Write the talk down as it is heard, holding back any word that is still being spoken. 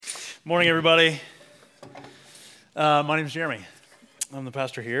Morning, everybody. My name is Jeremy. I'm the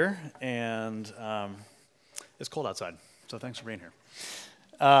pastor here, and it's cold outside, so thanks for being here.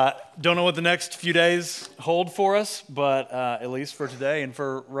 Don't know what the next few days hold for us, but at least for today and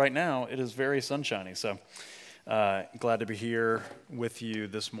for right now, it is very sunshiny, so glad to be here with you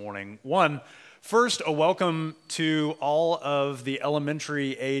this morning. First, a welcome to all of the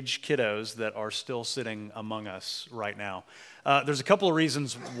elementary age kiddos that are still sitting among us right now. There's a couple of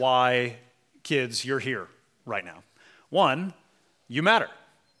reasons why, kids, you're here right now. One, you matter.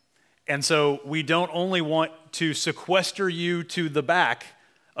 And so we don't only want to sequester you to the back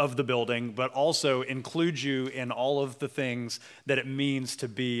of the building, but also include you in all of the things that it means to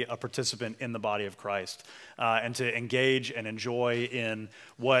be a participant in the body of Christ, and to engage and enjoy in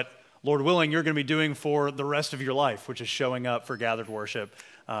what, Lord willing, you're going to be doing for the rest of your life, which is showing up for gathered worship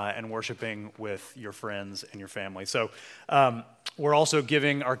and worshiping with your friends and your family. So we're also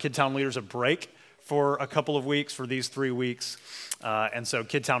giving our Kidtown leaders a break for a couple of weeks, for these 3 weeks. And so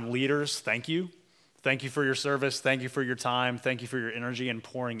Kidtown leaders, thank you. Thank you for your service. Thank you for your time. Thank you for your energy and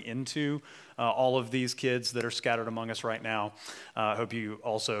pouring into all of these kids that are scattered among us right now. I hope you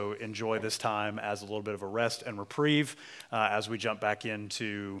also enjoy this time as a little bit of a rest and reprieve as we jump back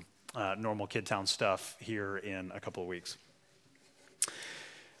into normal Kidtown stuff here in a couple of weeks.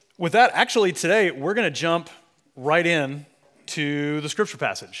 With that, actually today we're going to jump right in to the scripture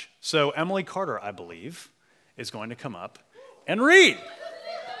passage. So Emily Carter, I believe, is going to come up and read.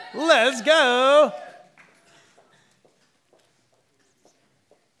 Let's go.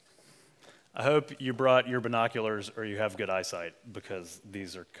 I hope you brought your binoculars or you have good eyesight, because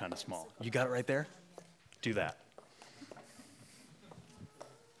these are kind of small. You got it right there? Do that.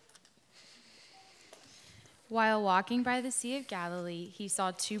 While walking by the Sea of Galilee, he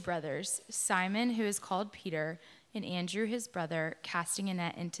saw two brothers, Simon, who is called Peter, and Andrew, his brother, casting a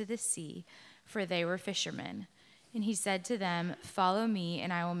net into the sea, for they were fishermen. And he said to them, "Follow me,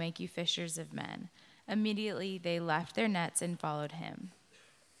 and I will make you fishers of men." Immediately they left their nets and followed him.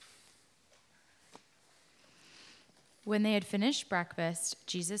 When they had finished breakfast,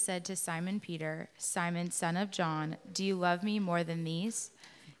 Jesus said to Simon Peter, "Simon, son of John, do you love me more than these?"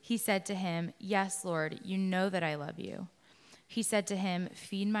 He said to him, "Yes, Lord, you know that I love you." He said to him,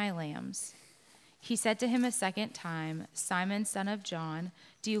 "Feed my lambs." He said to him a second time, "Simon, son of John,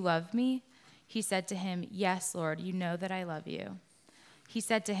 do you love me?" He said to him, "Yes, Lord, you know that I love you." He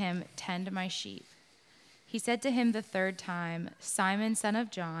said to him, "Tend my sheep." He said to him the third time, "Simon, son of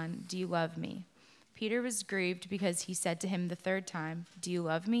John, do you love me?" Peter was grieved because he said to him the third time, "Do you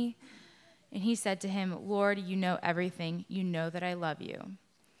love me?" And he said to him, "Lord, you know everything. You know that I love you."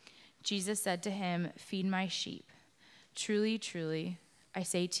 Jesus said to him, "Feed my sheep. Truly, truly, I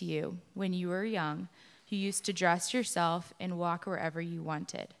say to you, when you were young, you used to dress yourself and walk wherever you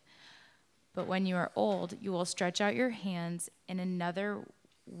wanted. But when you are old, you will stretch out your hands, and another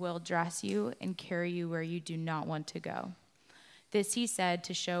will dress you and carry you where you do not want to go." This he said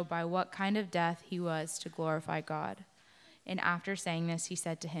to show by what kind of death he was to glorify God. And after saying this, he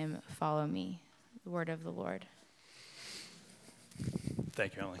said to him, "Follow me." The word of the Lord.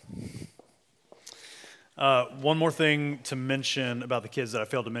 Thank you, Emily. One more thing to mention about the kids that I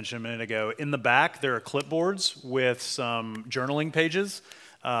failed to mention a minute ago. In the back, there are clipboards with some journaling pages.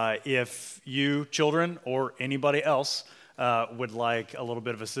 If you, children, or anybody else would like a little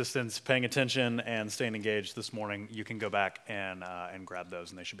bit of assistance paying attention and staying engaged this morning, you can go back and grab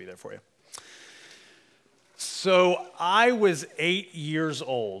those, and they should be there for you. So I was 8 years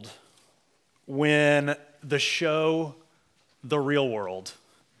old when the show The Real World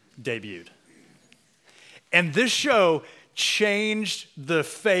debuted. And this show changed the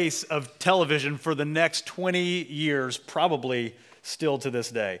face of television for the next 20 years, probably still to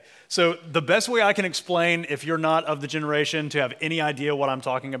this day. So the best way I can explain, if you're not of the generation to have any idea what I'm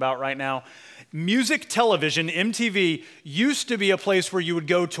talking about right now, music television, MTV, used to be a place where you would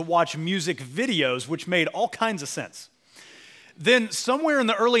go to watch music videos, which made all kinds of sense. Then somewhere in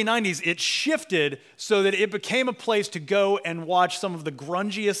the early 90s, it shifted so that it became a place to go and watch some of the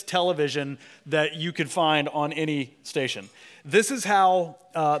grungiest television that you could find on any station. This is how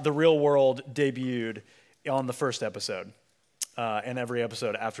The Real World debuted on the first episode, and every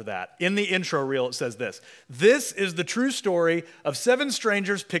episode after that. In the intro reel, it says this: "This is the true story of 7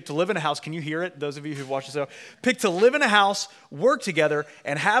 strangers picked to live in a house." Can you hear it, those of you who've watched the show? "Picked to live in a house, work together,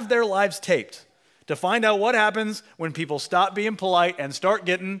 and have their lives taped to find out what happens when people stop being polite and start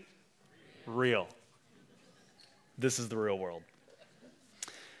getting real." This is The Real World.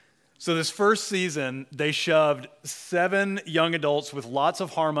 So this first season, they shoved 7 young adults with lots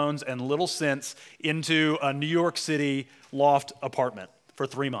of hormones and little sense into a New York City loft apartment for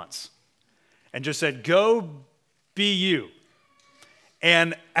 3 months and just said, go be you.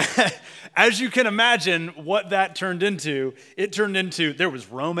 And as you can imagine what that turned into, there was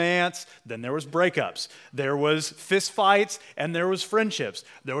romance, then there was breakups, there was fist fights, and there was friendships,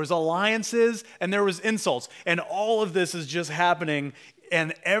 there was alliances, and there was insults. And all of this is just happening,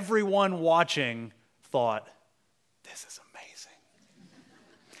 and everyone watching thought, this is amazing.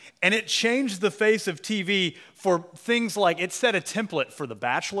 And it changed the face of TV for things like, it set a template for The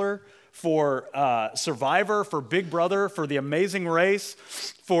Bachelor, for Survivor, for Big Brother, for The Amazing Race,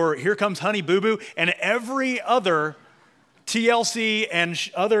 for Here Comes Honey Boo Boo, and every other TLC and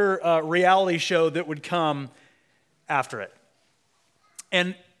other reality show that would come after it.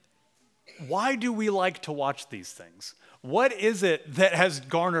 And why do we like to watch these things? What is it that has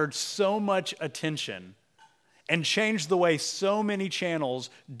garnered so much attention and changed the way so many channels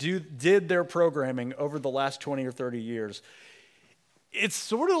did their programming over the last 20 or 30 years? It's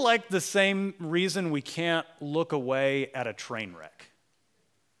sort of like the same reason we can't look away at a train wreck.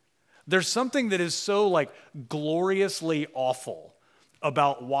 There's something that is so like gloriously awful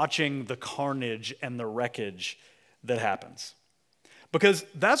about watching the carnage and the wreckage that happens. Because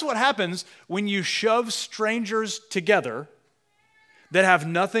that's what happens when you shove strangers together that have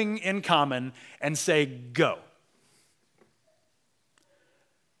nothing in common and say, go.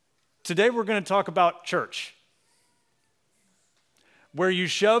 Today we're going to talk about church, where you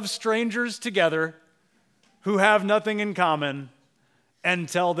shove strangers together who have nothing in common and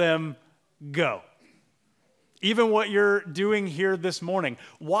tell them, go. Even what you're doing here this morning.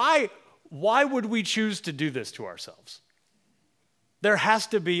 Why would we choose to do this to ourselves? There has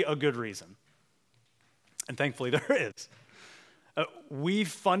to be a good reason. And thankfully there is. We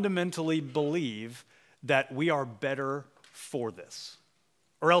fundamentally believe that we are better for this.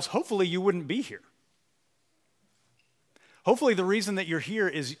 Or else hopefully you wouldn't be here. Hopefully the reason that you're here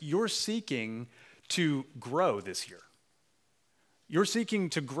is you're seeking to grow this year. You're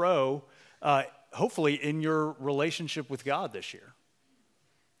seeking to grow, hopefully, in your relationship with God this year.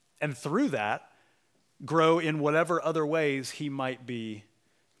 And through that, grow in whatever other ways he might be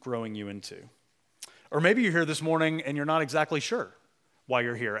growing you into. Or maybe you're here this morning and you're not exactly sure why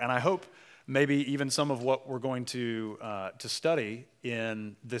you're here. And I hope maybe even some of what we're going to study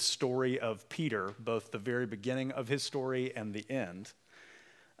in this story of Peter, both the very beginning of his story and the end,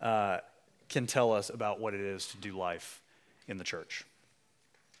 can tell us about what it is to do life in the church.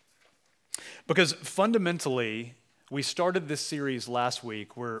 Because fundamentally, we started this series last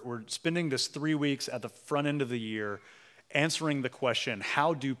week. We're spending this 3 weeks at the front end of the year answering the question,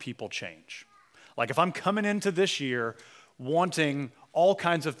 how do people change? Like if I'm coming into this year wanting all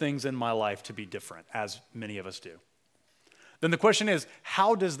kinds of things in my life to be different, as many of us do, then the question is,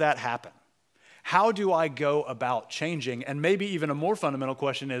 how does that happen? How do I go about changing? And maybe even a more fundamental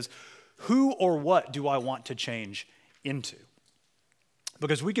question is, who or what do I want to change into?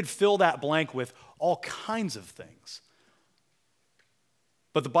 Because we could fill that blank with all kinds of things.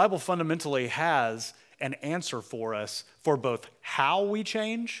 But the Bible fundamentally has an answer for us for both how we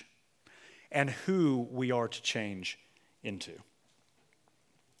change and who we are to change into.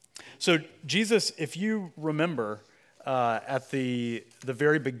 So Jesus, if you remember at the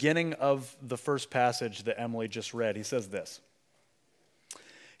very beginning of the first passage that Emily just read, he says this.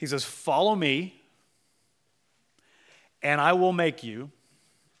 He says, follow me, and I will make you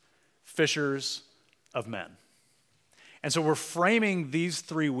fishers of men. And so we're framing these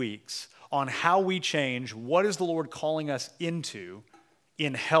 3 weeks on how we change. What is the Lord calling us into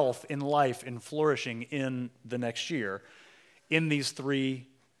in health, in life, in flourishing in the next year in these 3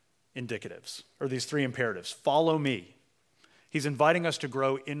 indicatives, or these 3 imperatives. Follow me. He's inviting us to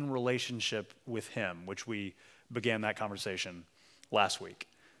grow in relationship with him, which we began that conversation last week.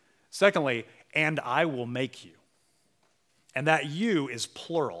 Secondly, and I will make you. And that you is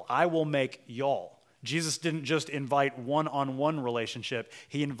plural. I will make y'all. Jesus didn't just invite one-on-one relationship.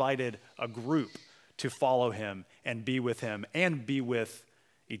 He invited a group to follow him and be with him and be with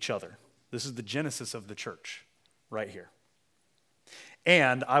each other. This is the genesis of the church right here.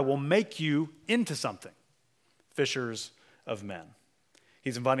 And I will make you into something, fishers of men.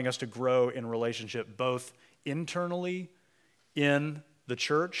 He's inviting us to grow in relationship both internally in the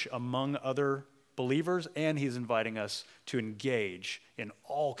church among other believers, and he's inviting us to engage in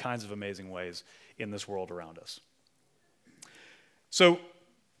all kinds of amazing ways in this world around us. So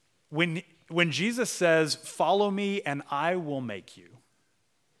when Jesus says, follow me and I will make you,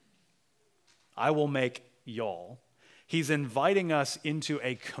 I will make y'all, He's inviting us into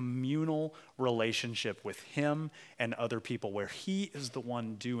a communal relationship with him and other people where he is the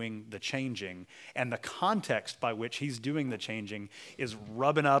one doing the changing, and the context by which he's doing the changing is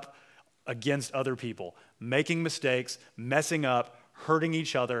rubbing up against other people, making mistakes, messing up, hurting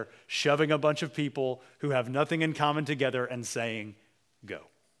each other, shoving a bunch of people who have nothing in common together and saying, go.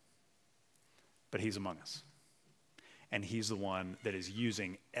 But he's among us. And he's the one that is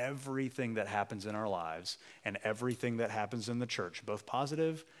using everything that happens in our lives and everything that happens in the church, both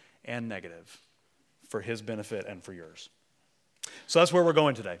positive and negative, for his benefit and for yours. So that's where we're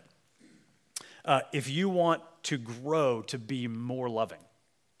going today. If you want to grow to be more loving,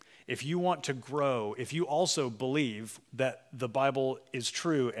 if you want to grow, if you also believe that the Bible is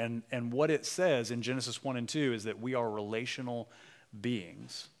true and what it says in Genesis 1 and 2 is that we are relational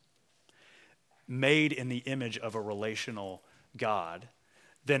beings made in the image of a relational God,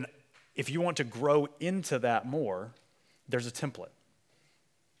 then if you want to grow into that more, there's a template.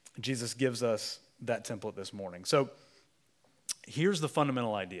 Jesus gives us that template this morning. So here's the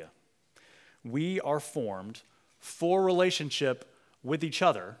fundamental idea. We are formed for relationship with each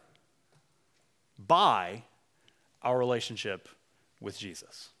other by our relationship with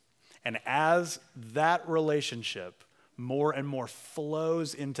Jesus. And as that relationship more and more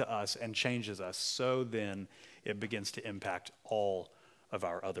flows into us and changes us, so then it begins to impact all of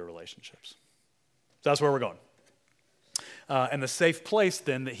our other relationships. So that's where we're going. And the safe place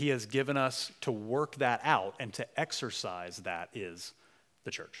then that he has given us to work that out and to exercise that is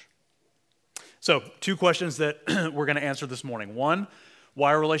the church. So 2 questions that we're going to answer this morning. 1,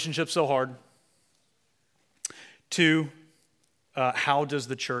 why are relationships so hard? 2, how does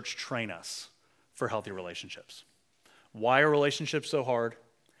the church train us for healthy relationships? Why are relationships so hard?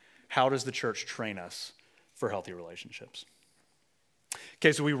 How does the church train us for healthy relationships?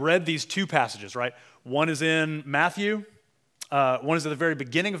 Okay, so we read these 2 passages, right? One is in Matthew. One is at the very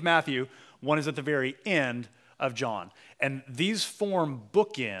beginning of Matthew. One is at the very end of John. And these form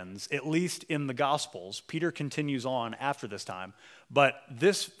bookends, at least in the Gospels. Peter continues on after this time. But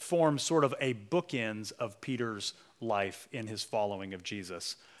this forms sort of a bookends of Peter's life in his following of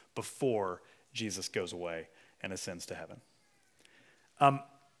Jesus before Jesus goes away and ascends to heaven.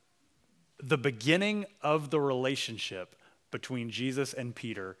 The beginning of the relationship between Jesus and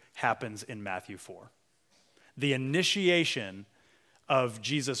Peter happens in Matthew 4. The initiation of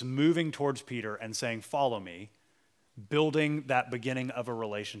Jesus moving towards Peter and saying, follow me, building that beginning of a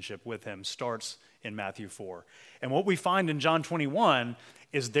relationship with him starts in Matthew 4. And what we find in John 21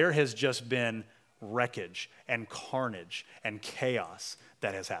 is there has just been wreckage and carnage and chaos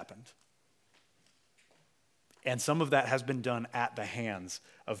that has happened. And some of that has been done at the hands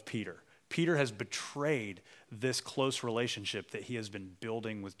of Peter. Peter has betrayed this close relationship that he has been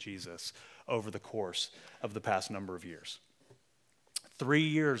building with Jesus over the course of the past number of years. 3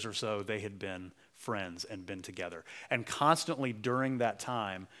 years or so, they had been friends and been together. And constantly during that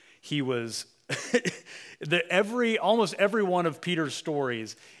time, he was, almost every one of Peter's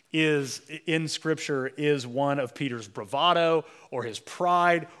stories is in Scripture is one of Peter's bravado or his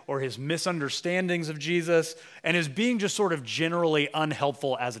pride or his misunderstandings of Jesus and his being just sort of generally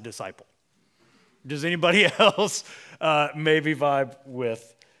unhelpful as a disciple. Does anybody else maybe vibe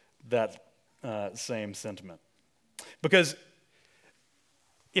with that same sentiment? Because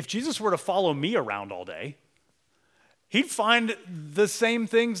if Jesus were to follow me around all day, he'd find the same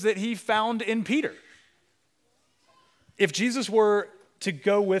things that he found in Peter. If Jesus were to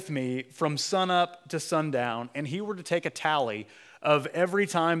go with me from sunup to sundown, and he were to take a tally of every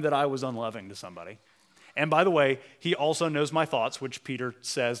time that I was unloving to somebody. And by the way, he also knows my thoughts, which Peter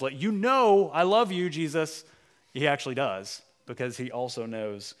says, like, you know I love you, Jesus. He actually does, because he also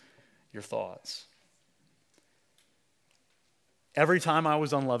knows your thoughts. Every time I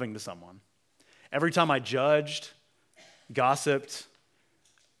was unloving to someone, every time I judged, gossiped,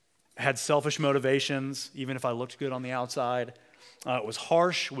 had selfish motivations, even if I looked good on the outside, was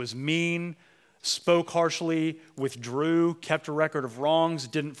harsh, was mean, spoke harshly, withdrew, kept a record of wrongs,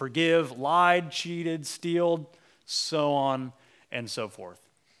 didn't forgive, lied, cheated, stealed, so on and so forth.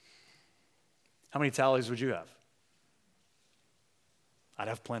 How many tallies would you have? I'd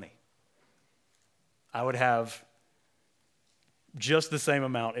have plenty. I would have just the same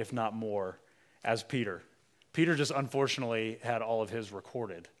amount, if not more, as Peter. Peter just unfortunately had all of his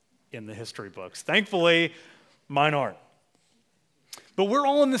recorded in the history books. Thankfully, mine aren't. But we're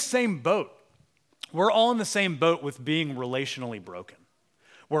all in the same boat. We're all in the same boat with being relationally broken.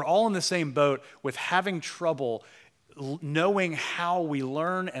 We're all in the same boat with having trouble knowing how we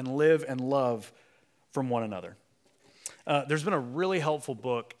learn and live and love from one another. There's been a really helpful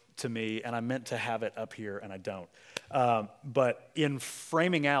book to me, and I meant to have it up here, and I don't. But in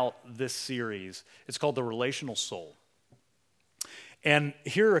framing out this series, it's called The Relational Soul. And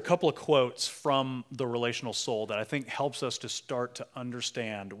here are a couple of quotes from The Relational Soul that I think helps us to start to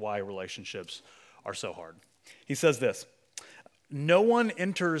understand why relationships are so hard. He says this: "No one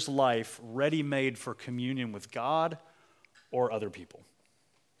enters life ready-made for communion with God or other people.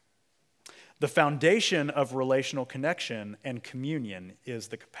 The foundation of relational connection and communion is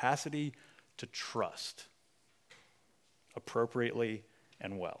the capacity to trust appropriately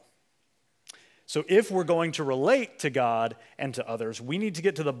and well. So if we're going to relate to God and to others, we need to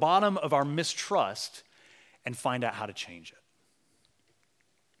get to the bottom of our mistrust and find out how to change it.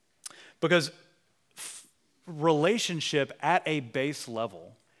 Because relationship at a base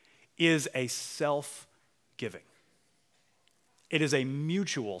level is a self-giving. It is a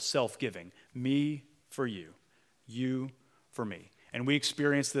mutual self-giving. Me for you, you for me. And we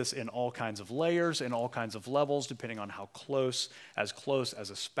experience this in all kinds of layers, in all kinds of levels, depending on how close as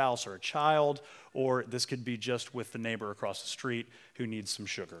a spouse or a child, or this could be just with the neighbor across the street who needs some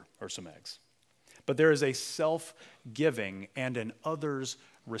sugar or some eggs. But there is a self-giving and an others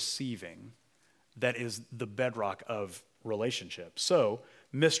receiving that is the bedrock of relationship. So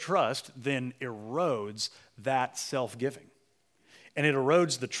mistrust then erodes that self-giving. And it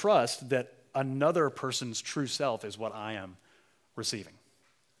erodes the trust that another person's true self is what I am receiving.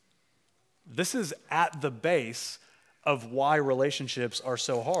 This is at the base of why relationships are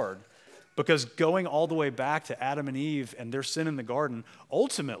so hard, because going all the way back to Adam and Eve and their sin in the garden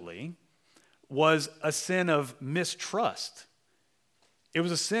ultimately was a sin of mistrust. It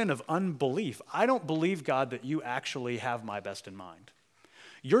was a sin of unbelief. I don't believe, God, that you actually have my best in mind.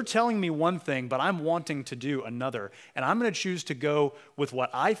 You're telling me one thing, but I'm wanting to do another, and I'm going to choose to go with what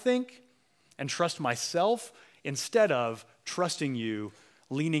I think and trust myself instead of trusting you,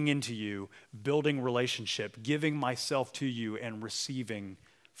 leaning into you, building relationship, giving myself to you, and receiving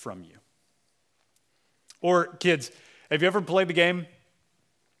from you. Or kids, have you ever played the game?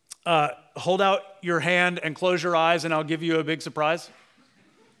 Hold out your hand and close your eyes, and I'll give you a big surprise.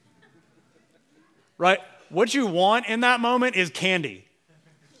 Right? What you want in that moment is candy.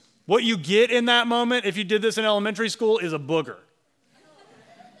 What you get in that moment, if you did this in elementary school, is a booger.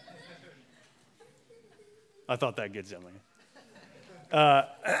 I thought that good, Emily.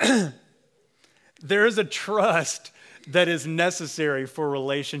 There is a trust that is necessary for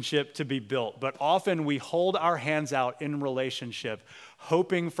relationship to be built, but often we hold our hands out in relationship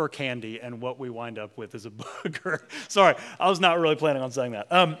hoping for candy, and what we wind up with is a booger. Sorry, I was not really planning on saying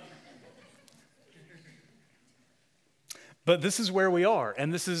that. But this is where we are,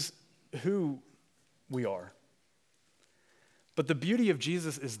 and this is who we are. But the beauty of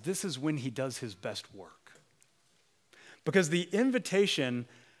Jesus is this is when he does his best work. Because the invitation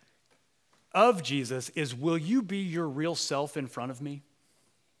of Jesus is, will you be your real self in front of me?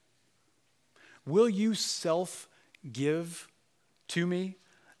 Will you self-give to me?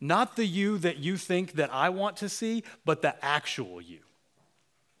 Not the you that you think that I want to see, but the actual you.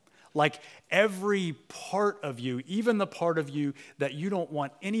 Like every part of you, even the part of you that you don't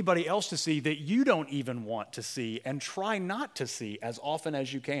want anybody else to see, that you don't even want to see, and try not to see as often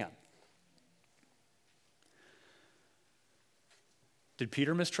as you can. Did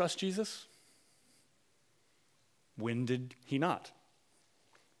Peter mistrust Jesus? When did he not?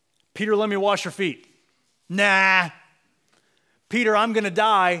 Peter, let me wash your feet. Nah. Peter, I'm going to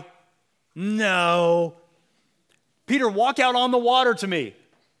die. No. Peter, walk out on the water to me.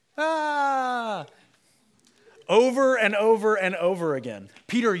 Ah. Over and over and over again.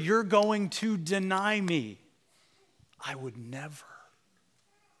 Peter, you're going to deny me. I would never.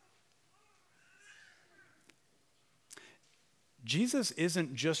 Jesus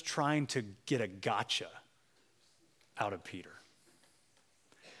isn't just trying to get a gotcha out of Peter.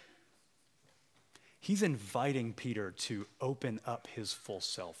 He's inviting Peter to open up his full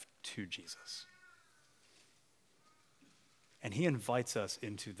self to Jesus. And he invites us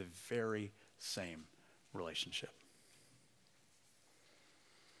into the very same relationship.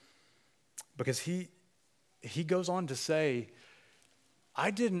 Because he goes on to say,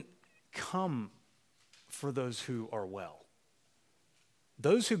 I didn't come for those who are well.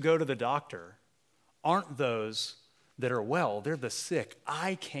 Those who go to the doctor aren't those that are well, they're the sick.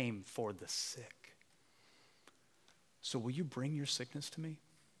 I came for the sick. So will you bring your sickness to me?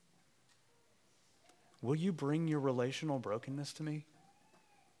 Will you bring your relational brokenness to me?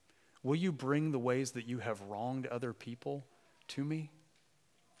 Will you bring the ways that you have wronged other people to me?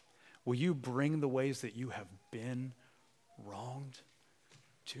 Will you bring the ways that you have been wronged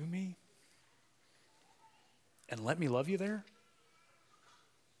to me? And let me love you there?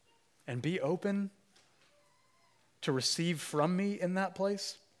 and be open to receive from me in that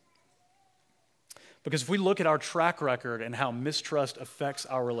place? Because if we look at our track record and how mistrust affects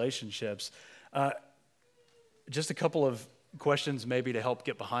our relationships, just a couple of questions maybe to help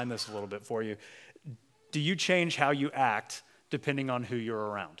get behind this a little bit for you. Do you change how you act depending on who you're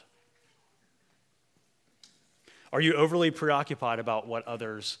around? Are you overly preoccupied about what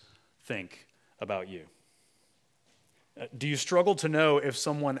others think about you? Do you struggle to know if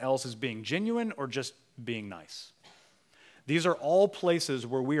someone else is being genuine or just being nice? These are all places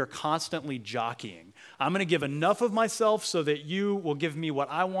where we are constantly jockeying. I'm going to give enough of myself so that you will give me what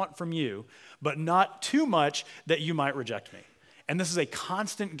I want from you, but not too much that you might reject me. And this is a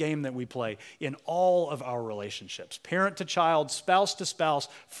constant game that we play in all of our relationships. Parent to child, spouse to spouse,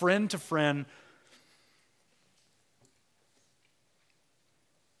 friend to friend.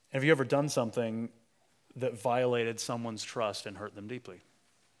 Have you ever done something that violated someone's trust and hurt them deeply?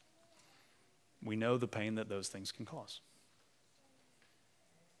 We know the pain that those things can cause.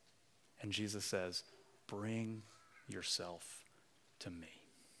 And Jesus says, bring yourself to me.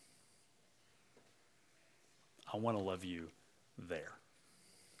 I want to love you there.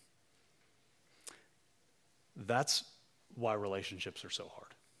 That's why relationships are so hard.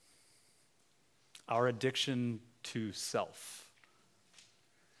 Our addiction to self,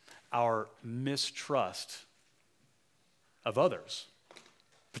 our mistrust of others,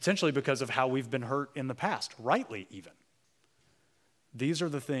 potentially because of how we've been hurt in the past, rightly even. These are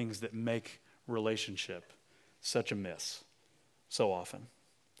the things that make relationship such a miss so often.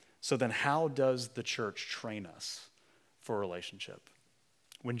 So then how does the church train us for relationship?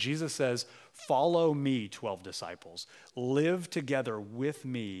 When Jesus says, follow me, 12 disciples, live together with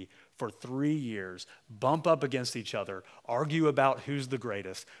me for 3 years, bump up against each other, argue about who's the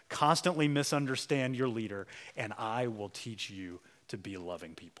greatest, constantly misunderstand your leader, and I will teach you to be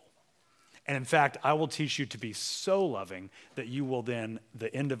loving people. And in fact, I will teach you to be so loving that you will then,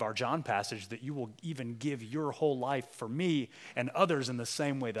 the end of our John passage, that you will even give your whole life for me and others in the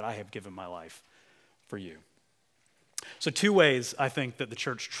same way that I have given my life for you. So 2 ways I think that the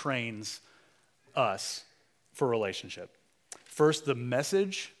church trains us for relationship. First, the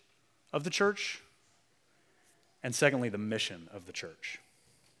message of the church, and secondly, the mission of the church.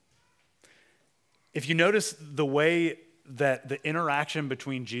 If you notice the way that the interaction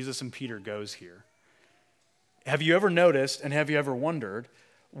between Jesus and Peter goes here, have you ever noticed and have you ever wondered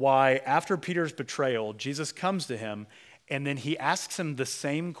why after Peter's betrayal, Jesus comes to him and then he asks him the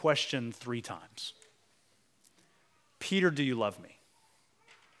same question 3 times? Peter, do you love me?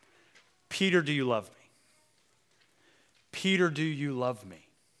 Peter, do you love me? Peter, do you love me?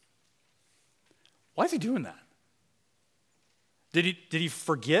 Why is he doing that? Did he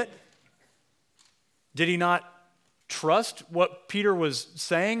forget? Did he not trust what Peter was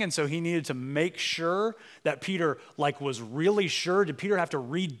saying, and so he needed to make sure that Peter was really sure? Did Peter have to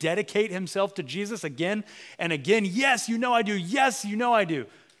rededicate himself to Jesus again and again? Yes, you know I do. Yes, you know I do.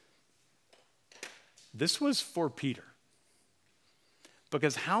 This was for Peter.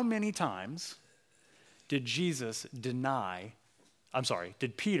 Because how many times did Peter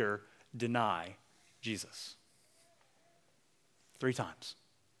deny Jesus? 3 times.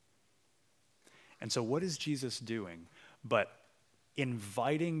 And so what is Jesus doing but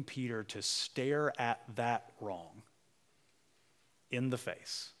inviting Peter to stare at that wrong in the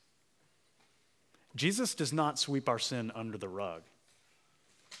face? Jesus does not sweep our sin under the rug.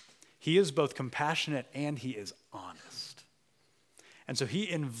 He is both compassionate and he is honest. And so he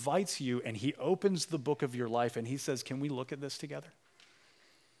invites you and he opens the book of your life and he says, can we look at this together?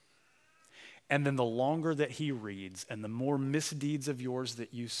 And then the longer that he reads and the more misdeeds of yours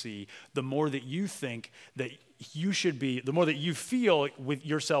that you see, the more that you think that you should be, the more that you feel with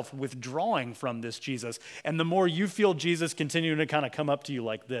yourself withdrawing from this Jesus, and the more you feel Jesus continuing to kind of come up to you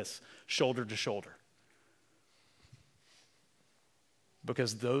like this, shoulder to shoulder.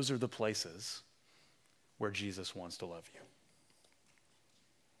 Because those are the places where Jesus wants to love you.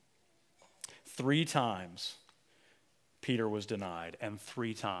 3 times Peter was denied, and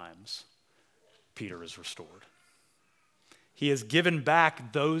 3 times Peter is restored. He has given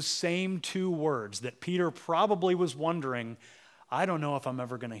back those same 2 words that Peter probably was wondering, I don't know if I'm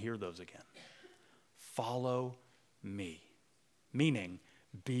ever going to hear those again. Follow me. Meaning,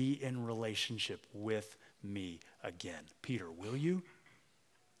 be in relationship with me again. Peter, will you?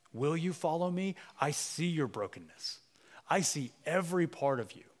 Will you follow me? I see your brokenness. I see every part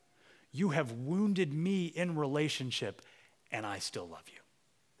of you. You have wounded me in relationship, and I still love you.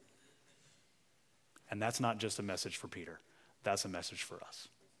 And that's not just a message for Peter. That's a message for us.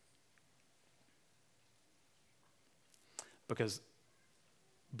 Because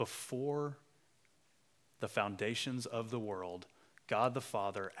before the foundations of the world, God the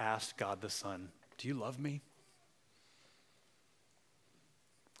Father asked God the Son, do you love me?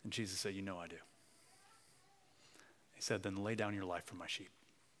 And Jesus said, you know I do. He said, then lay down your life for my sheep.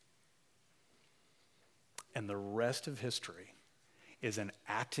 And the rest of history is an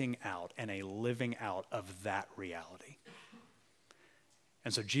acting out and a living out of that reality.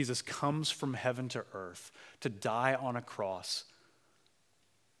 And so Jesus comes from heaven to earth to die on a cross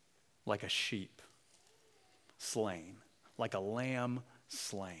like a sheep slain, like a lamb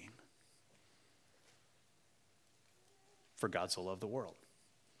slain. For God so loved the world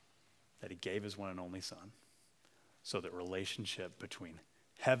that he gave his one and only Son, so that relationship between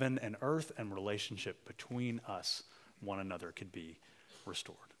heaven and earth and relationship between us, one another, could be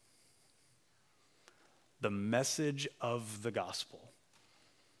restored. The message of the gospel,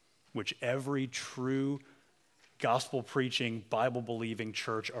 which every true gospel-preaching, Bible-believing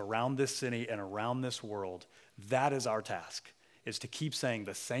church around this city and around this world, that is our task, is to keep saying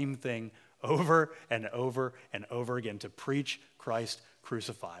the same thing over and over and over again, to preach Christ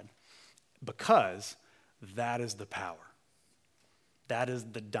crucified, because that is the power. That is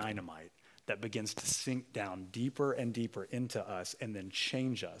the dynamite that begins to sink down deeper and deeper into us and then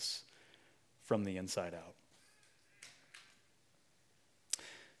change us from the inside out.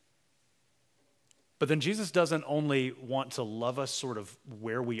 But then Jesus doesn't only want to love us sort of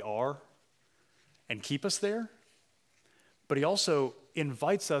where we are and keep us there, but he also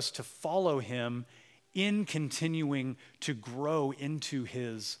invites us to follow him in continuing to grow into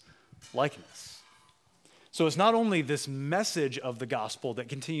his likeness. So it's not only this message of the gospel that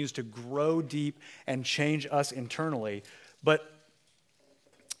continues to grow deep and change us internally, but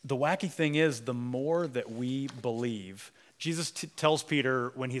the wacky thing is, the more that we believe, Jesus tells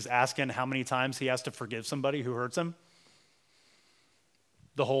Peter when he's asking how many times he has to forgive somebody who hurts him,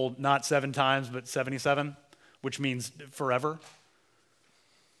 the whole not 7 times, but 77, which means forever.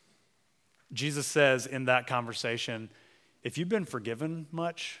 Jesus says in that conversation, if you've been forgiven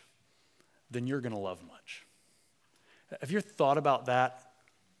much, then you're going to love much. Have you ever thought about that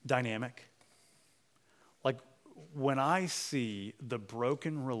dynamic? Like, when I see the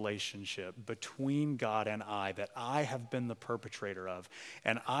broken relationship between God and I that I have been the perpetrator of,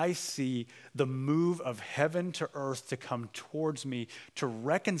 and I see the move of heaven to earth to come towards me to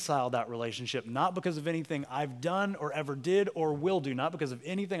reconcile that relationship, not because of anything I've done or ever did or will do, not because of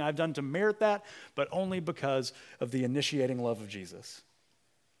anything I've done to merit that, but only because of the initiating love of Jesus,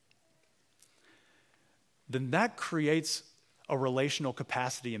 then that creates a relational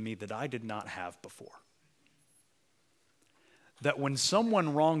capacity in me that I did not have before. That when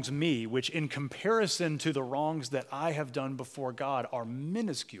someone wrongs me, which in comparison to the wrongs that I have done before God are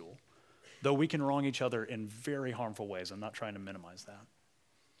minuscule, though we can wrong each other in very harmful ways, I'm not trying to minimize that.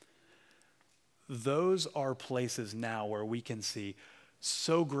 Those are places now where we can see,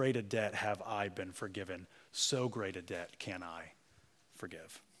 so great a debt have I been forgiven, so great a debt can I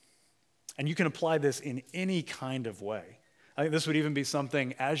forgive. And you can apply this in any kind of way. I think this would even be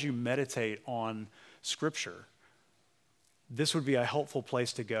something, as you meditate on Scripture, this would be a helpful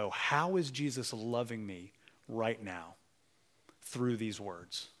place to go. How is Jesus loving me right now through these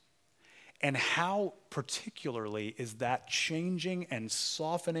words? And how particularly is that changing and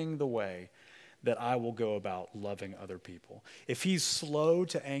softening the way that I will go about loving other people? If he's slow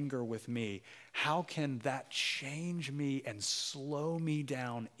to anger with me, how can that change me and slow me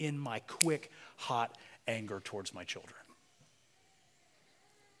down in my quick, hot anger towards my children?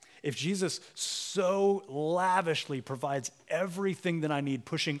 If Jesus so lavishly provides everything that I need,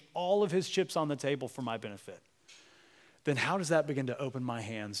 pushing all of his chips on the table for my benefit, then how does that begin to open my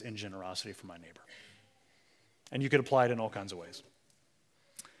hands in generosity for my neighbor? And you could apply it in all kinds of ways.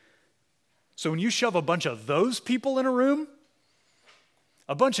 So when you shove a bunch of those people in a room,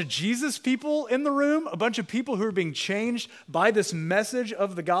 a bunch of Jesus people in the room, a bunch of people who are being changed by this message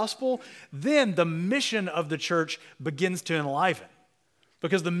of the gospel, then the mission of the church begins to enliven.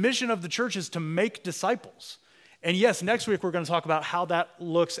 Because the mission of the church is to make disciples. And yes, next week we're going to talk about how that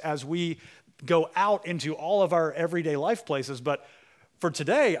looks as we go out into all of our everyday life places. But for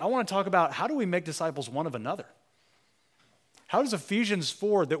today, I want to talk about how do we make disciples one of another? How does Ephesians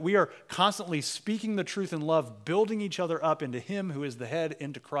 4, that we are constantly speaking the truth in love, building each other up into him who is the head,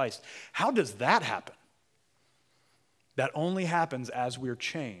 into Christ, how does that happen? That only happens as we're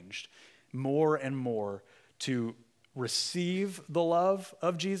changed more and more to receive the love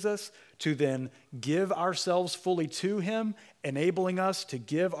of Jesus, to then give ourselves fully to him, enabling us to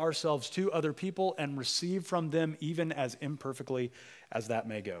give ourselves to other people and receive from them even as imperfectly as that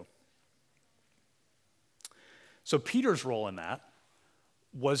may go. So Peter's role in that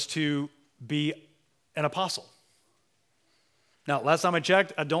was to be an apostle. Now, last time I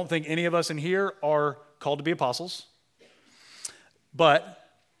checked, I don't think any of us in here are called to be apostles. But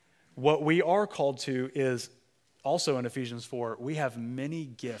what we are called to is also in Ephesians 4, we have many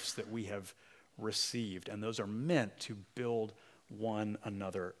gifts that we have received, and those are meant to build one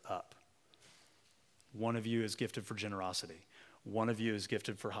another up. One of you is gifted for generosity. One of you is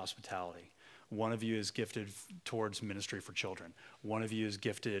gifted for hospitality. One of you is gifted towards ministry for children. One of you is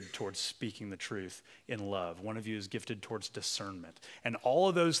gifted towards speaking the truth in love. One of you is gifted towards discernment. And all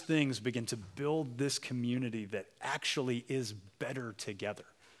of those things begin to build this community that actually is better together.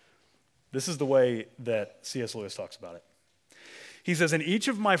 This is the way that C.S. Lewis talks about it. He says, in each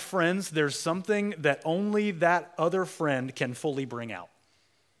of my friends, there's something that only that other friend can fully bring out.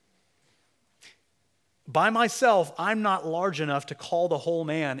 By myself, I'm not large enough to call the whole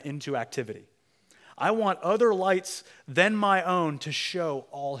man into activity. I want other lights than my own to show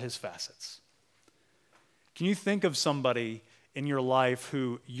all his facets. Can you think of somebody in your life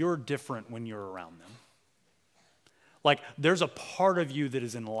who you're different when you're around them? Like there's a part of you that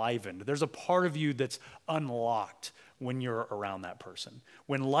is enlivened. There's a part of you that's unlocked when you're around that person.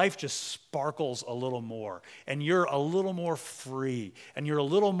 When life just sparkles a little more and you're a little more free and you're a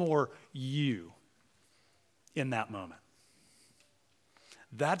little more you in that moment.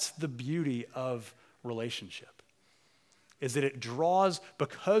 That's the beauty of relationship, is that it draws,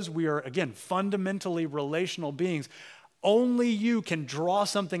 because we are, again, fundamentally relational beings, only you can draw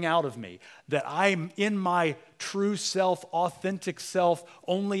something out of me that I'm in my true self, authentic self,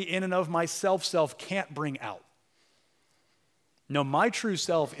 only in and of myself can't bring out. No, my true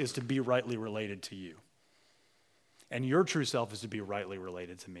self is to be rightly related to you. And your true self is to be rightly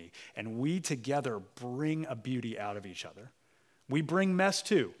related to me. And we together bring a beauty out of each other. We bring mess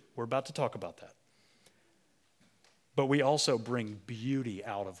too. We're about to talk about that. But we also bring beauty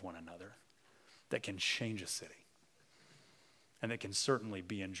out of one another that can change a city. And that can certainly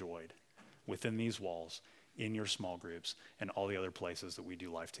be enjoyed within these walls, in your small groups, and all the other places that we do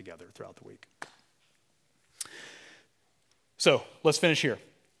life together throughout the week. So let's finish here.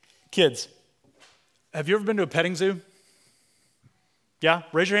 Kids, have you ever been to a petting zoo? Yeah?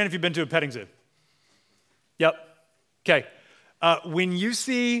 Raise your hand if you've been to a petting zoo. Yep. Okay. When you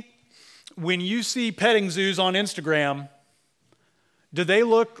see petting zoos on Instagram, do they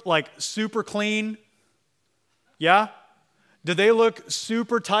look like super clean? Yeah? Do they look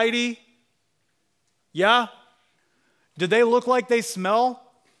super tidy? Yeah? Do they look like they smell?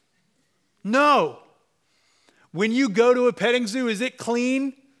 No. When you go to a petting zoo, is it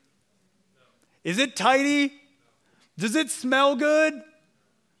clean? Is it tidy? Does it smell good?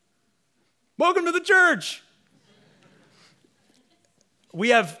 Welcome to the church. We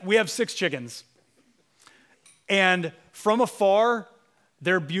have 6 chickens. And from afar,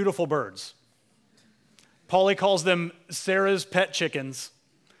 they're beautiful birds. Paulie calls them Sarah's pet chickens.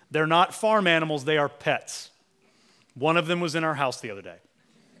 They're not farm animals, they are pets. One of them was in our house the other day.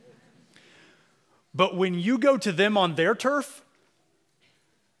 But when you go to them on their turf,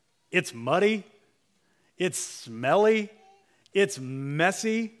 it's muddy, it's smelly, it's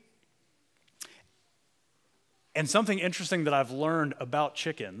messy. And something interesting that I've learned about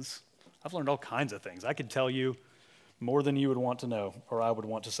chickens, I've learned all kinds of things. I could tell you more than you would want to know or I would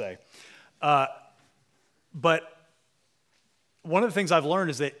want to say. But one of the things I've learned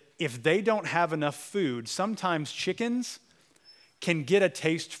is that if they don't have enough food, sometimes chickens can get a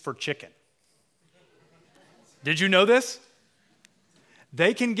taste for chicken. Did you know this?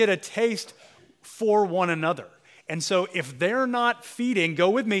 They can get a taste for one another. And so if they're not feeding, go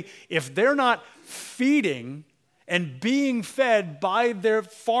with me, if they're not feeding and being fed by their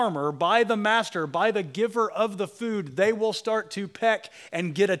farmer, by the master, by the giver of the food, they will start to peck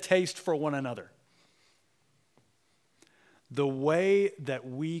and get a taste for one another. The way that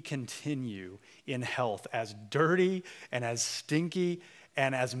we continue in health, as dirty and as stinky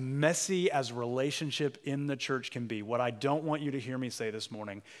and as messy as relationship in the church can be, what I don't want you to hear me say this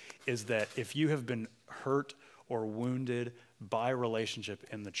morning is that if you have been hurt or wounded by relationship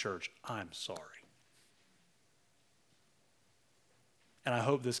in the church, I'm sorry. And I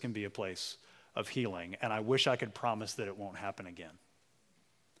hope this can be a place of healing, and I wish I could promise that it won't happen again.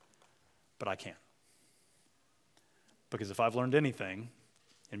 But I can't. Because if I've learned anything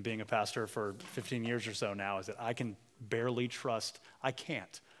in being a pastor for 15 years or so now, is that I can't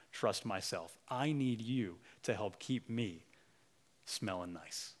trust myself. I need you to help keep me smelling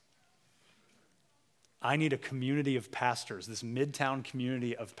nice. I need a community of pastors, this Midtown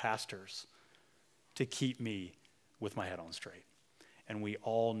community of pastors, to keep me with my head on straight. And we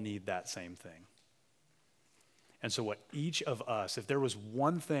all need that same thing. And so what each of us, if there was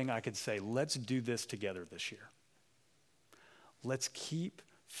one thing I could say, let's do this together this year. Let's keep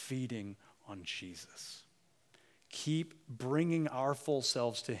feeding on Jesus. Keep bringing our full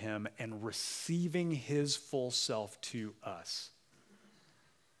selves to him and receiving his full self to us.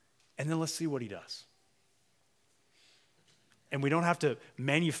 And then let's see what he does. And we don't have to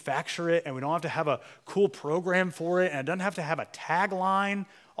manufacture it, and we don't have to have a cool program for it, and it doesn't have to have a tagline.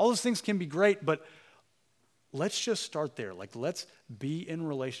 All those things can be great, but let's just start there. Like, let's be in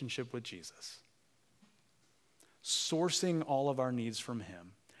relationship with Jesus, sourcing all of our needs from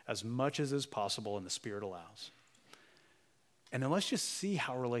him as much as is possible and the Spirit allows. And then let's just see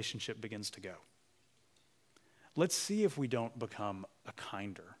how relationship begins to go. Let's see if we don't become a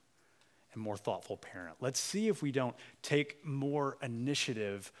kinder and more thoughtful parent. Let's see if we don't take more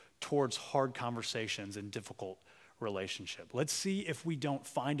initiative towards hard conversations and difficult relationship. Let's see if we don't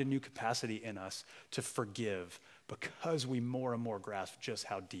find a new capacity in us to forgive because we more and more grasp just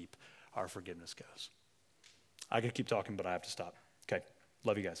how deep our forgiveness goes. I could keep talking, but I have to stop. Okay,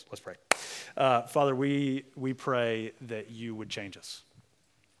 love you guys. Let's pray. Father, we pray that you would change us.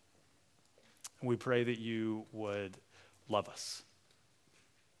 We pray that you would love us.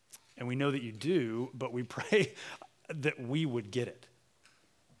 And we know that you do, but we pray that we would get it.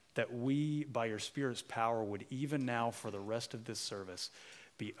 That we, by your Spirit's power, would even now for the rest of this service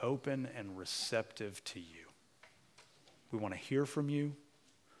be open and receptive to you. We want to hear from you.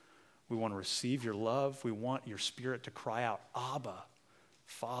 We want to receive your love. We want your Spirit to cry out, Abba,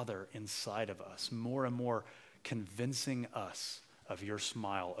 Father, inside of us, more and more convincing us of your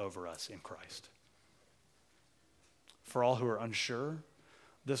smile over us in Christ. For all who are unsure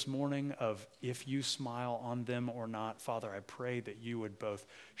this morning of if you smile on them or not, Father, I pray that you would both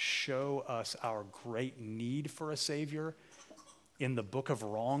show us our great need for a Savior in the book of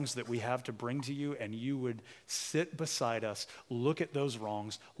wrongs that we have to bring to you, and you would sit beside us, look at those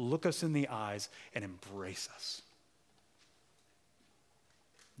wrongs, look us in the eyes, and embrace us.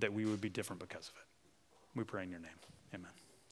 That we would be different because of it. We pray in your name. Amen.